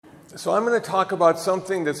So I'm going to talk about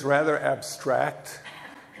something that's rather abstract.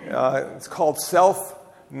 It's called self,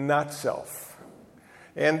 not self.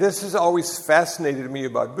 And this has always fascinated me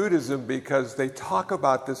about Buddhism because they talk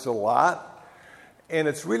about this a lot, and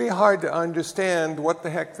it's really hard to understand what the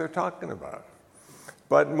heck they're talking about.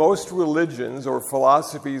 But most religions or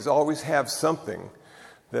philosophies always have something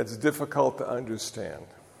that's difficult to understand.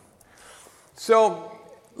 So,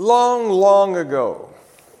 long ago,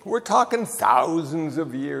 we're talking thousands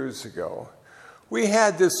of years ago, we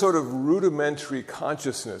had this sort of rudimentary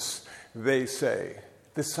consciousness, they say.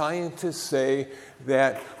 The scientists say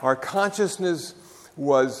that our consciousness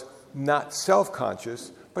was not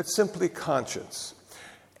self-conscious, but simply conscious.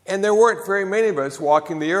 And there weren't very many of us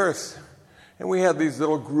walking the earth. And we had these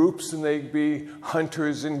little groups, and they'd be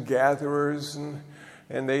hunters and gatherers, and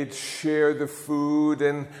they'd share the food,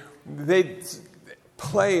 and they'd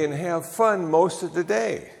play and have fun most of the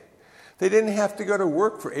day. They didn't have to go to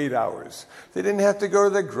work for 8 hours. They didn't have to go to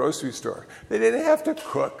the grocery store. They didn't have to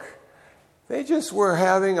cook. They just were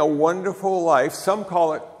having a wonderful life. Some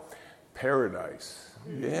call it paradise.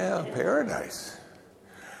 Yeah, paradise.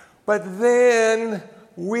 But then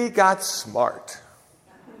we got smart.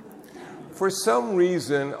 For some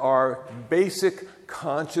reason, our basic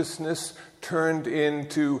consciousness turned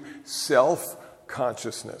into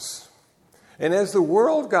self-consciousness. And as the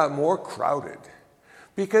world got more crowded,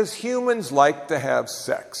 because humans like to have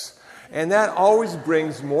sex, and that always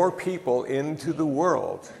brings more people into the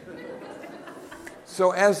world.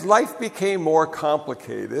 So as life became more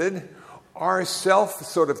complicated, our self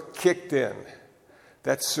sort of kicked in,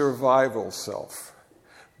 that survival self,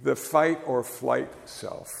 the fight or flight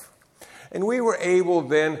self. And we were able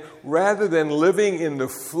then, rather than living in the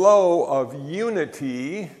flow of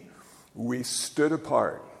unity, we stood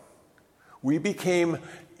apart. We became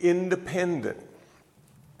independent.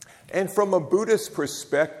 And from a Buddhist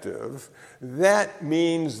perspective, that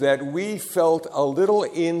means that we felt a little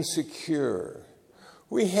insecure.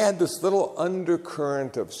 We had this little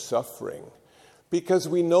undercurrent of suffering because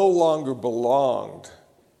we no longer belonged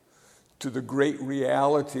to the great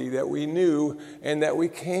reality that we knew and that we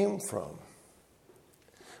came from.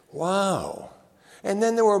 Wow. And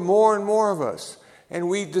then there were more and more of us. And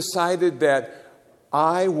we decided that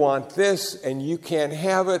I want this and you can't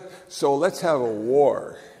have it, so let's have a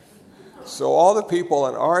war. So all the people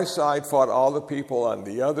on our side fought all the people on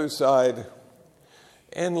the other side,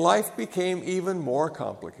 and life became even more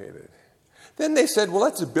complicated. Then they said, well,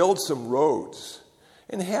 let's build some roads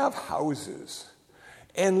and have houses,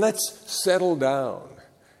 and let's settle down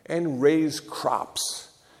and raise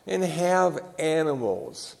crops and have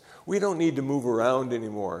animals. We don't need to move around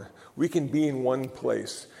anymore. We can be in one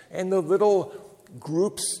place. And the little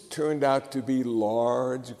groups turned out to be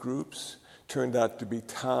large groups, turned out to be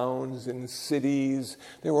towns and cities.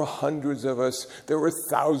 There were hundreds of us. There were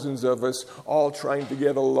thousands of us all trying to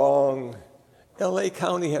get along. LA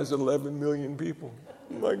County has 11 million people.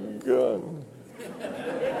 My God.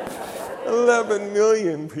 11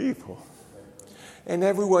 million people. And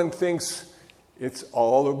everyone thinks it's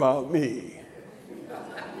all about me.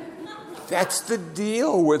 That's the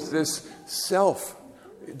deal with this self.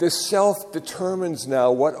 The self determines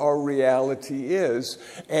now what our reality is,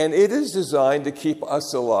 and it is designed to keep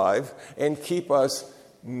us alive and keep us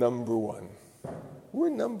number one. We're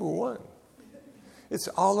number one. It's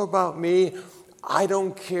all about me. I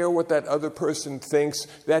don't care what that other person thinks.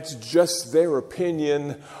 That's just their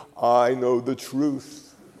opinion. I know the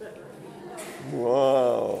truth.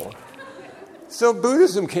 Wow. So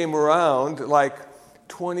Buddhism came around like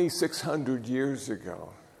 2,600 years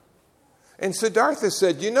ago. And Siddhartha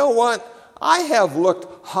said, you know what? I have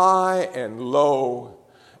looked high and low,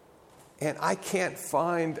 and I can't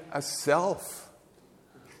find a self.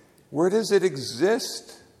 Where does it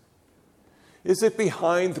exist? Is it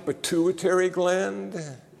behind the pituitary gland?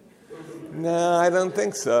 No, I don't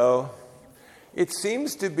think so. It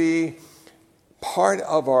seems to be part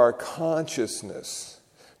of our consciousness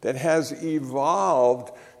that has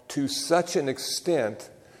evolved to such an extent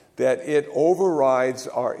that it overrides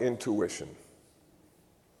our intuition.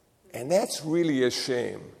 And that's really a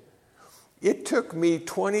shame. It took me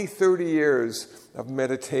 20, 30 years of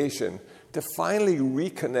meditation to finally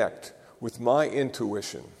reconnect with my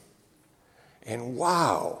intuition. And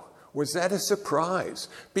wow, was that a surprise?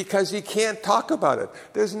 Because you can't talk about it.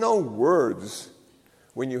 There's no words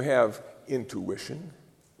when you have intuition.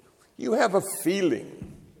 You have a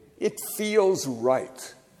feeling. It feels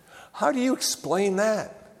right. How do you explain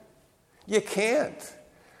that? You can't.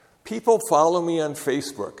 People follow me on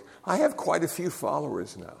Facebook. I have quite a few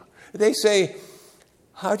followers now. They say,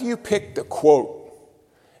 how do you pick the quote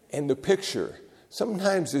and the picture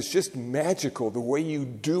Sometimes it's just magical the way you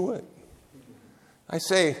do it. I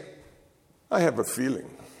say, I have a feeling.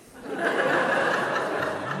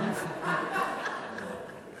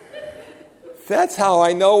 That's how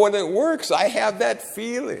I know when it works. I have that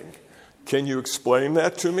feeling. Can you explain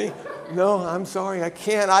that to me? No, I'm sorry, I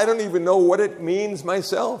can't. I don't even know what it means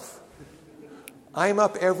myself. I'm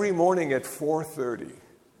up every morning at 4:30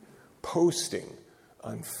 posting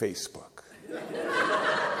on Facebook.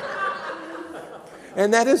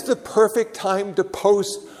 And that is the perfect time to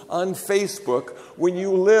post on Facebook when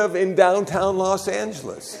you live in downtown Los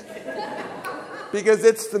Angeles. Because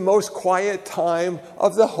it's the most quiet time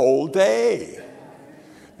of the whole day.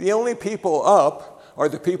 The only people up are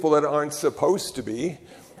the people that aren't supposed to be,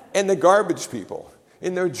 and the garbage people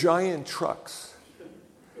in their giant trucks.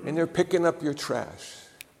 And they're picking up your trash.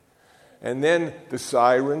 And then the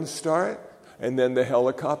sirens start, and then the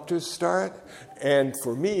helicopters start. And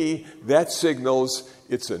for me, that signals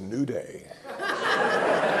it's a new day.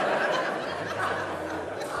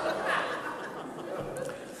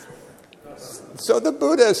 So the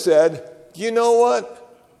Buddha said, you know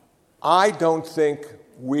what? I don't think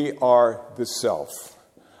we are the self.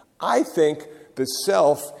 I think the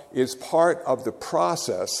self is part of the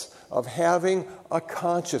process of having a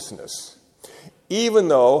consciousness, even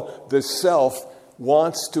though the self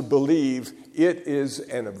wants to believe it is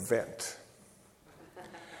an event.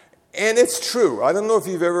 And it's true. I don't know if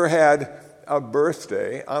you've ever had a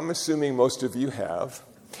birthday. I'm assuming most of you have.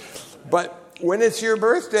 But when it's your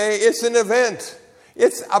birthday, it's an event.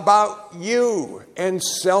 It's about you, and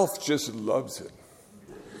self just loves it.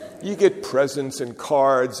 You get presents and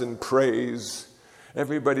cards and praise.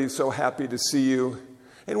 Everybody's so happy to see you.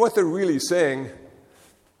 And what they're really saying,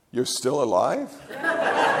 you're still alive?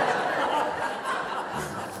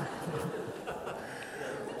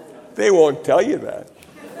 They won't tell you that.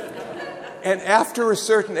 And after a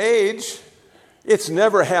certain age, it's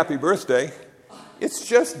never happy birthday. It's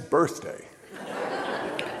just birthday.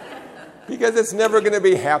 Because it's never going to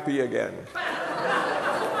be happy again.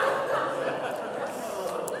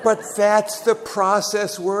 But that's the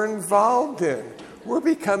process we're involved in. We're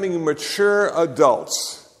becoming mature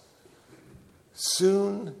adults,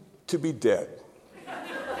 soon to be dead.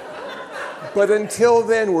 But until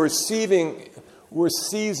then, we're seizing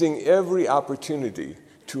every opportunity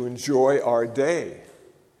to enjoy our day.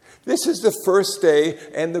 This is the first day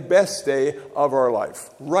and the best day of our life,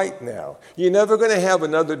 right now. You're never going to have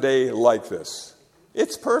another day like this.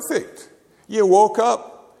 It's perfect. You woke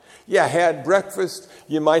up, you had breakfast,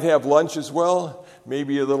 you might have lunch as well,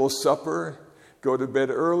 maybe a little supper, go to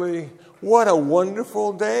bed early. What a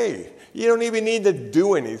wonderful day. You don't even need to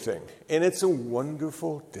do anything, and it's a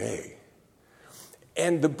wonderful day.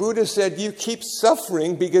 And the Buddha said, you keep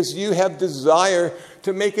suffering because you have desire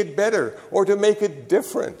to make it better or to make it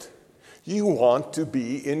different. You want to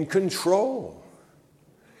be in control.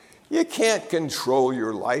 You can't control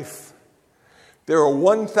your life. There are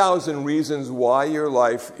 1,000 reasons why your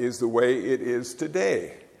life is the way it is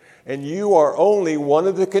today. And you are only one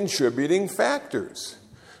of the contributing factors.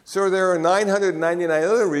 So there are 999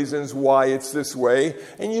 other reasons why it's this way,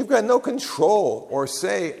 and you've got no control or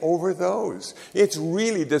say over those. It's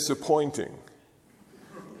really disappointing.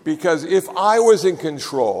 Because if I was in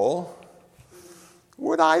control,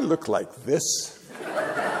 would I look like this?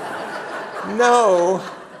 No,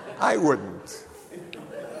 I wouldn't.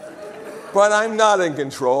 But I'm not in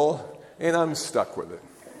control, and I'm stuck with it.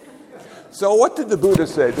 So what did the Buddha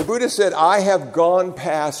say? The Buddha said, I have gone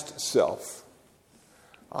past self.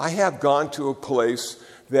 I have gone to a place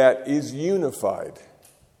that is unified,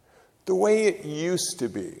 the way it used to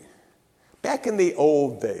be. Back in the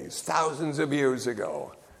old days, thousands of years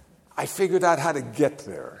ago, I figured out how to get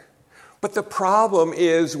there. But the problem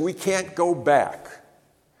is we can't go back.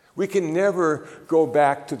 We can never go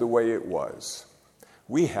back to the way it was.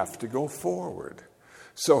 We have to go forward.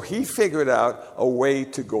 So he figured out a way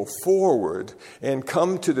to go forward and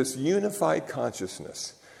come to this unified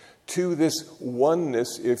consciousness, to this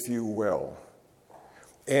oneness, if you will.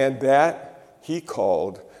 And that he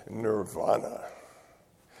called nirvana.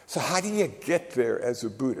 So how do you get there as a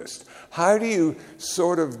Buddhist? How do you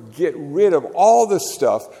sort of get rid of all the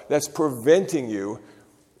stuff that's preventing you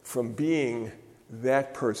from being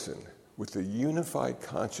that person with a unified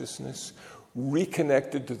consciousness,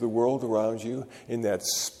 reconnected to the world around you in that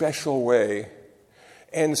special way?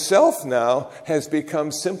 And self now has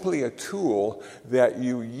become simply a tool that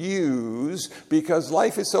you use because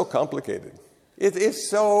life is so complicated. It is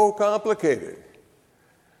so complicated.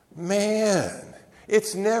 Man,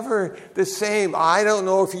 it's never the same. I don't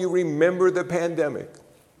know if you remember the pandemic.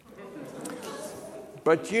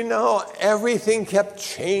 But everything kept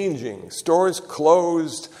changing. Stores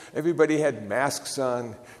closed. Everybody had masks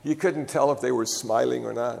on. You couldn't tell if they were smiling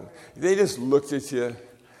or not. They just looked at you.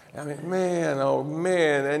 I mean, man, oh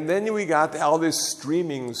man. And then we got all this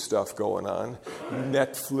streaming stuff going on.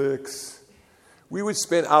 Netflix. We would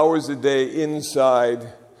spend hours a day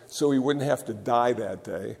inside so we wouldn't have to die that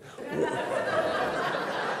day.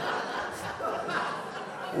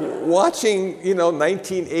 Watching,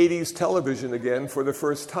 1980s television again for the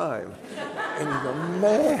first time. And you go,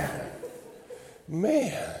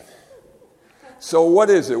 man. So what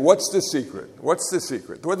is it? What's the secret?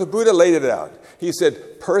 Well, the Buddha laid it out. He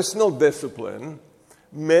said personal discipline,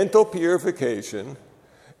 mental purification,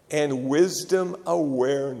 and wisdom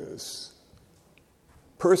awareness.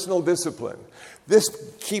 Personal discipline. This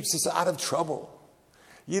keeps us out of trouble.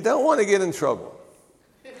 You don't want to get in trouble.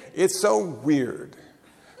 It's so weird.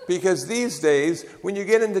 Because these days, when you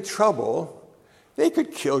get into trouble, they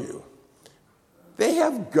could kill you. They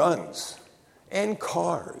have guns and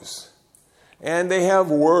cars, and they have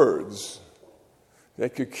words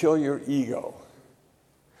that could kill your ego.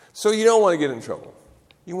 So you don't want to get in trouble.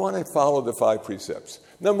 You want to follow the 5 precepts.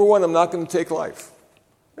 Number 1, I'm not going to take life.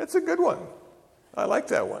 That's a good one. I like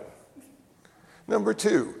that one. Number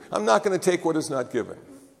 2, I'm not going to take what is not given.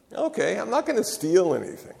 Okay, I'm not going to steal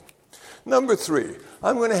anything. Number 3,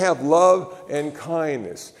 I'm going to have love and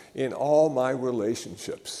kindness in all my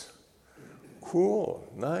relationships. Cool,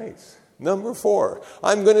 nice. Number 4,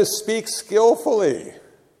 I'm going to speak skillfully.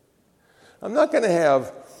 I'm not going to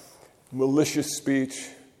have malicious speech,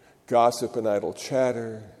 gossip and idle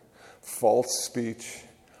chatter, false speech,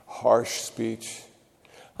 harsh speech.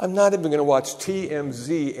 I'm not even going to watch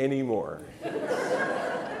TMZ anymore.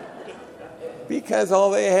 Because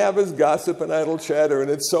all they have is gossip and idle chatter, and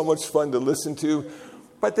it's so much fun to listen to,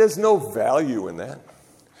 but there's no value in that.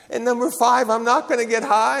 And number 5, I'm not going to get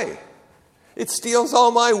high. It steals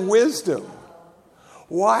all my wisdom.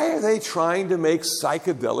 Why are they trying to make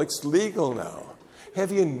psychedelics legal now?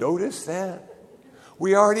 Have you noticed that?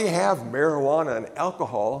 We already have marijuana and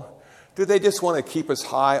alcohol. Do they just want to keep us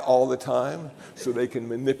high all the time so they can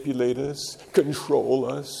manipulate us, control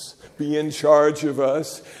us, be in charge of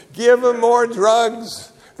us? Give them more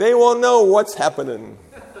drugs. They won't know what's happening.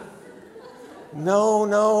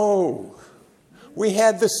 No. We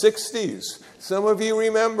had the 60s. Some of you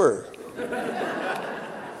remember.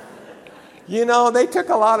 They took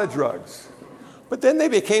a lot of drugs. But then they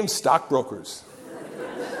became stockbrokers.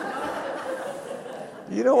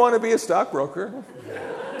 You don't want to be a stockbroker.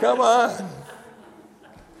 Come on.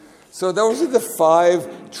 So those are the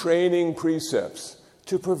 5 training precepts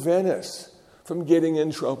to prevent us from getting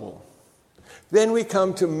in trouble. Then we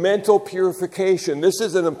come to mental purification. This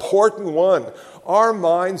is an important one. Our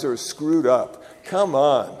minds are screwed up. Come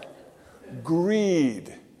on.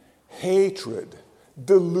 Greed, hatred,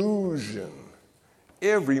 delusion,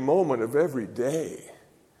 every moment of every day.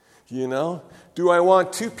 Do I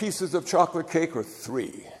want 2 pieces of chocolate cake or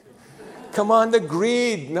 3? Come on, the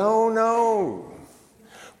greed. No.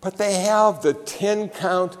 But they have the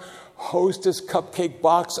 10-count Hostess cupcake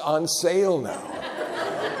box on sale now.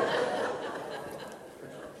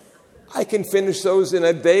 I can finish those in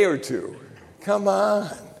a day or 2. Come on.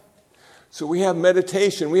 So we have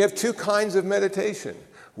meditation. We have 2 kinds of meditation.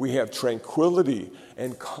 We have tranquility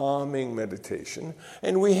and calming meditation.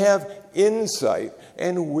 And we have insight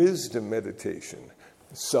and wisdom meditation.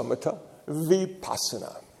 Samatha,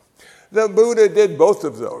 vipassana. The Buddha did both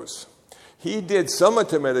of those. He did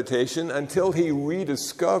samatha meditation until he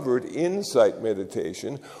rediscovered insight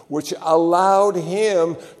meditation, which allowed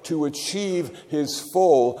him to achieve his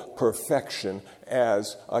full perfection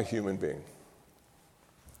as a human being.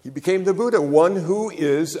 He became the Buddha, one who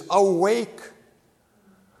is awake.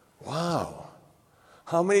 Wow.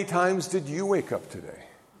 How many times did you wake up today?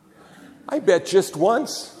 I bet just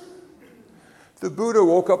once. The Buddha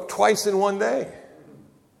woke up twice in one day.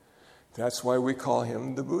 That's why we call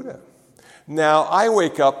him the Buddha. Now, I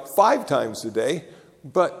wake up 5 times a day,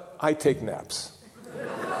 but I take naps.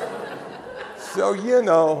 So,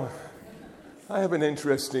 I have an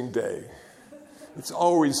interesting day. It's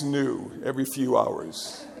always new every few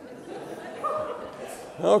hours.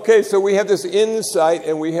 Okay, so we have this insight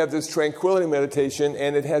and we have this tranquility meditation,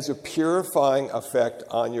 and it has a purifying effect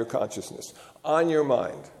on your consciousness, on your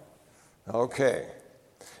mind. Okay.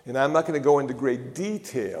 And I'm not going to go into great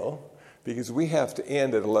detail because we have to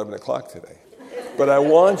end at 11 o'clock today. But I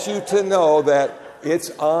want you to know that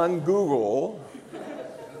it's on Google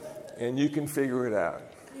and you can figure it out.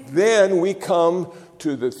 Then we come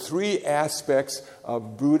to the 3 aspects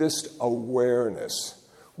of Buddhist awareness,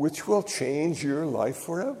 which will change your life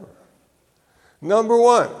forever. Number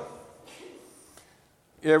one,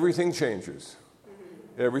 everything changes.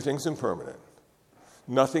 Everything's impermanent.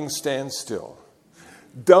 Nothing stands still.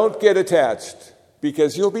 Don't get attached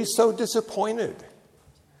because you'll be so disappointed.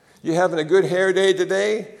 You're having a good hair day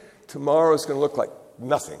today, tomorrow it's going to look like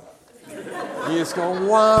nothing. You just go,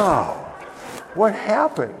 wow, what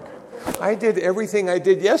happened? I did everything I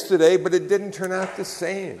did yesterday, but it didn't turn out the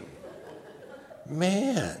same.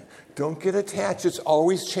 Man, don't get attached. It's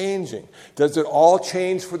always changing. Does it all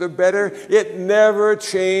change for the better? It never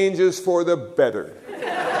changes for the better.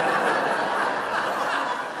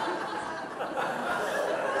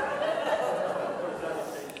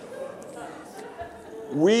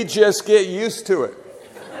 We just get used to it.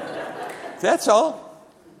 That's all.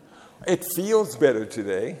 It feels better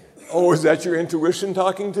today. Oh, is that your intuition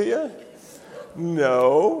talking to you?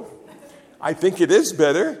 No. I think it is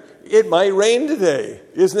better. It might rain today.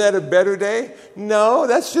 Isn't that a better day? No,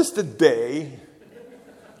 that's just a day.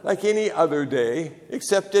 Like any other day,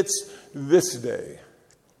 except it's this day.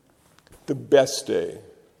 The best day.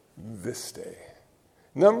 This day.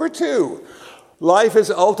 Number two, life is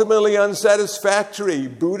ultimately unsatisfactory.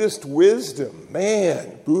 Buddhist wisdom.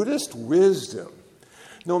 Man, Buddhist wisdom.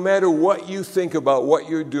 No matter what you think about what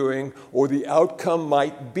you're doing or the outcome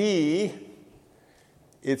might be,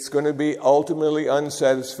 it's going to be ultimately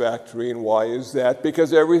unsatisfactory. And why is that?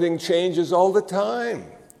 Because everything changes all the time.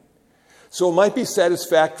 So it might be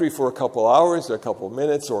satisfactory for a couple hours, or a couple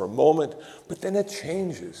minutes, or a moment, but then it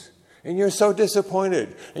changes. And you're so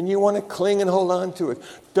disappointed, and you want to cling and hold on to it.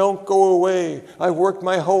 Don't go away. I've worked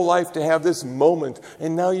my whole life to have this moment,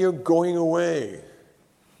 and now you're going away.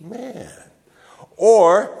 Man.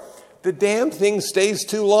 Or the damn thing stays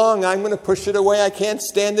too long. I'm going to push it away. I can't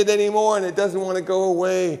stand it anymore, and it doesn't want to go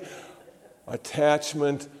away.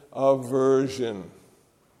 Attachment aversion.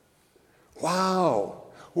 Wow.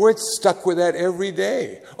 We're stuck with that every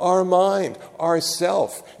day. Our mind, our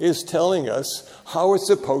self, is telling us how it's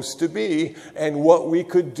supposed to be and what we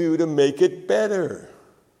could do to make it better.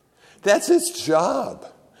 That's its job.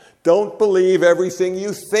 Don't believe everything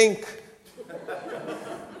you think.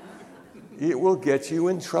 It will get you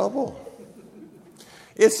in trouble.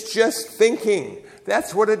 It's just thinking.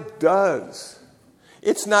 That's what it does.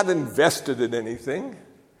 It's not invested in anything.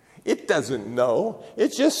 It doesn't know.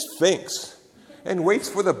 It just thinks and waits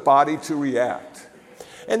for the body to react.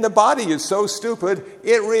 And the body is so stupid,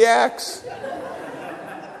 it reacts.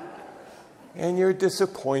 And you're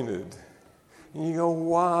disappointed. And you go,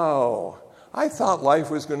 wow, I thought life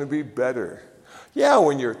was going to be better. Yeah,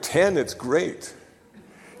 when you're 10, it's great.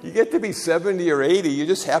 You get to be 70 or 80, you're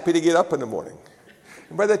just happy to get up in the morning.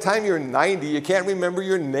 And by the time you're 90, you can't remember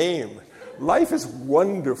your name. Life is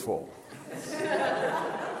wonderful.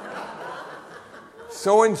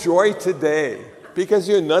 So enjoy today, because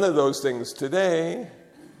you're none of those things today.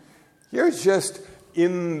 You're just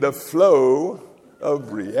in the flow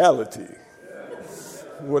of reality,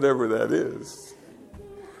 whatever that is.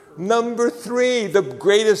 Number three, the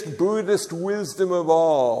greatest Buddhist wisdom of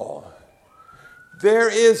all. There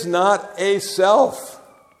is not a self.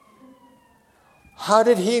 How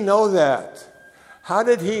did he know that? How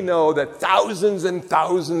did he know that thousands and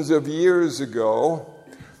thousands of years ago,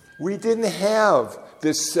 we didn't have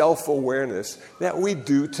this self-awareness that we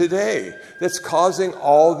do today that's causing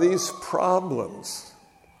all these problems?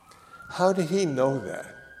 How did he know that?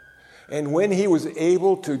 And when he was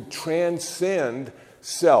able to transcend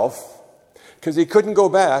self, because he couldn't go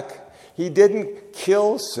back, he didn't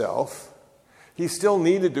kill self. He still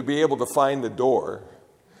needed to be able to find the door.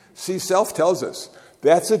 See, self tells us,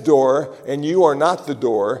 that's a door, and you are not the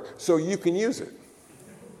door, so you can use it.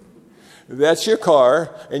 That's your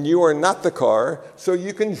car, and you are not the car, so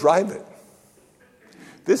you can drive it.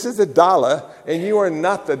 This is a dollar, and you are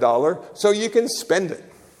not the dollar, so you can spend it.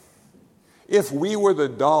 If we were the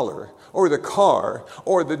dollar, or the car,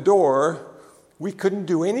 or the door, we couldn't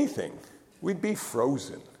do anything. We'd be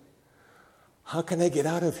frozen. How can I get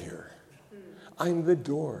out of here? I'm the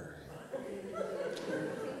door.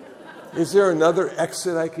 Is there another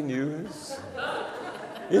exit I can use?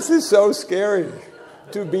 This is so scary,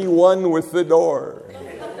 to be one with the door.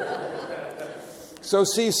 So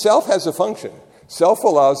see, self has a function. Self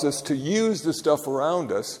allows us to use the stuff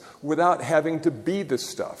around us without having to be the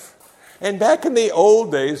stuff. And back in the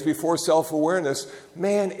old days, before self-awareness,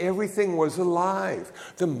 man, everything was alive.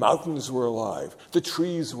 The mountains were alive. The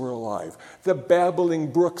trees were alive. The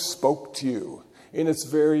babbling brook spoke to you in its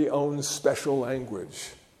very own special language.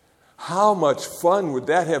 How much fun would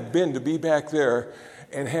that have been to be back there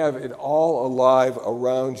and have it all alive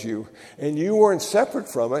around you? And you weren't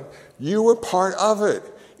separate from it. You were part of it.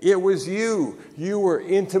 It was you. You were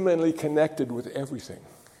intimately connected with everything.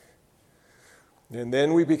 And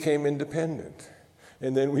then we became independent.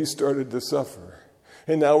 And then we started to suffer.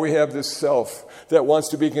 And now we have this self that wants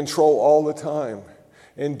to be in control all the time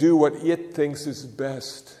and do what it thinks is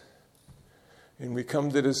best. And we come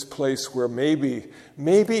to this place where maybe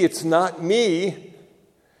it's not me.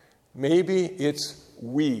 Maybe it's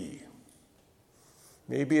we.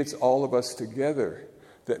 Maybe it's all of us together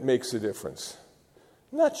that makes a difference.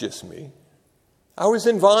 Not just me. I was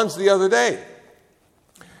in Vons the other day.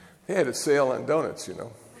 They had a sale on donuts, you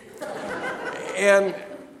know.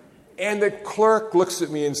 And the clerk looks at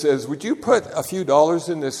me and says, "Would you put a few dollars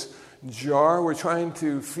in this jar? We're trying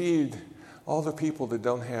to feed all the people that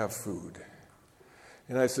don't have food."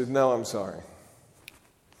 And I said, "No, I'm sorry."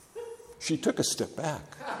 She took a step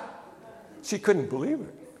back. She couldn't believe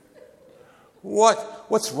it.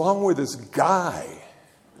 What's wrong with this guy?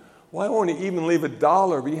 Why won't he even leave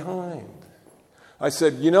 $1 behind? I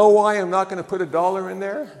said, "You know why I'm not going to put $1 in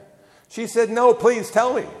there?" She said, "No, please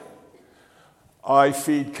tell me." "I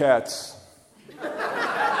feed cats."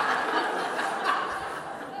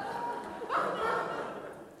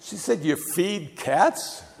 She said, "You feed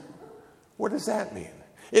cats?" What does that mean?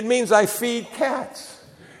 It means I feed cats.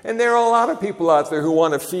 And there are a lot of people out there who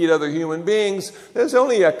want to feed other human beings. There's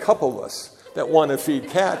only a couple of us that want to feed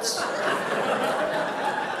cats.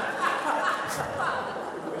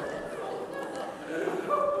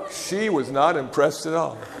 She was not impressed at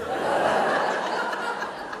all.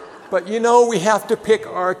 But you know, we have to pick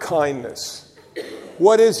our kindness.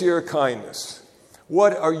 What is your kindness?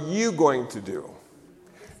 What are you going to do?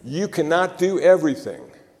 You cannot do everything.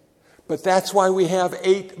 But that's why we have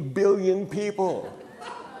 8 billion people.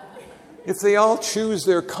 If they all choose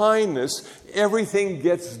their kindness, everything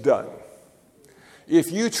gets done. If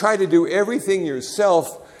you try to do everything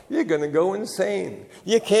yourself, you're going to go insane.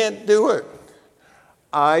 You can't do it.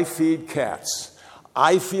 I feed cats.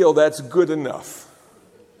 I feel that's good enough.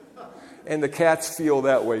 And the cats feel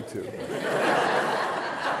that way too.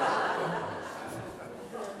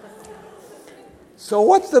 So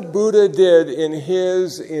what the Buddha did in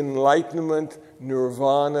his enlightenment,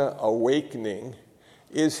 nirvana, awakening,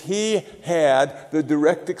 is he had the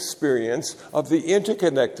direct experience of the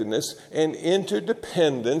interconnectedness and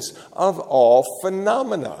interdependence of all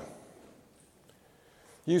phenomena.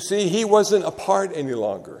 You see, he wasn't apart any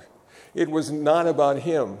longer. It was not about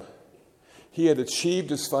him. He had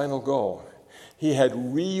achieved his final goal. He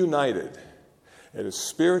had reunited at a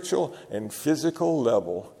spiritual and physical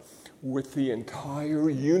level with the entire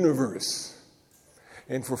universe.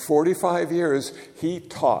 And for 45 years, he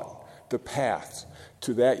taught the path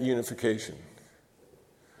to that unification.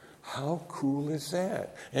 How cool is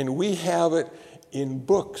that? And we have it in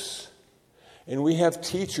books. And we have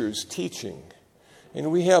teachers teaching.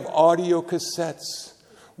 And we have audio cassettes.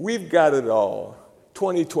 We've got it all.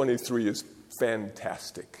 2023 is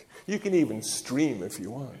fantastic. You can even stream if you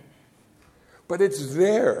want. But it's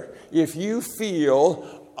there. If you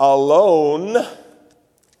feel alone,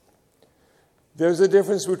 there's a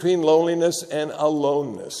difference between loneliness and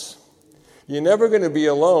aloneness. You're never going to be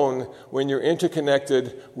alone when you're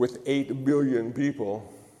interconnected with 8 billion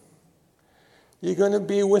people. You're going to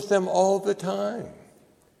be with them all the time.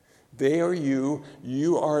 They are you,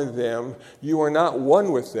 you are them. You are not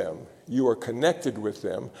one with them. You are connected with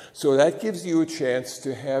them. So that gives you a chance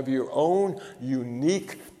to have your own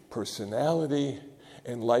unique personality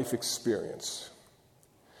and life experience.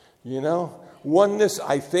 You know, oneness,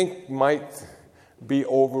 I think, might be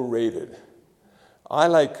overrated. I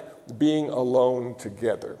like being alone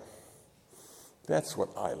together. That's what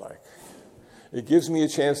I like. It gives me a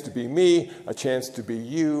chance to be me, a chance to be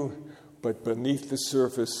you, but beneath the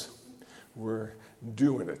surface, we're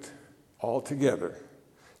doing it all together,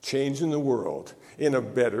 changing the world in a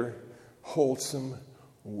better, wholesome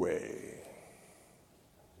way.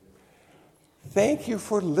 Thank you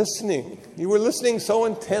for listening. You were listening so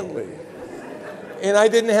intently. And I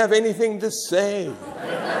didn't have anything to say.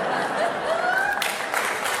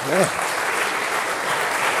 Yeah.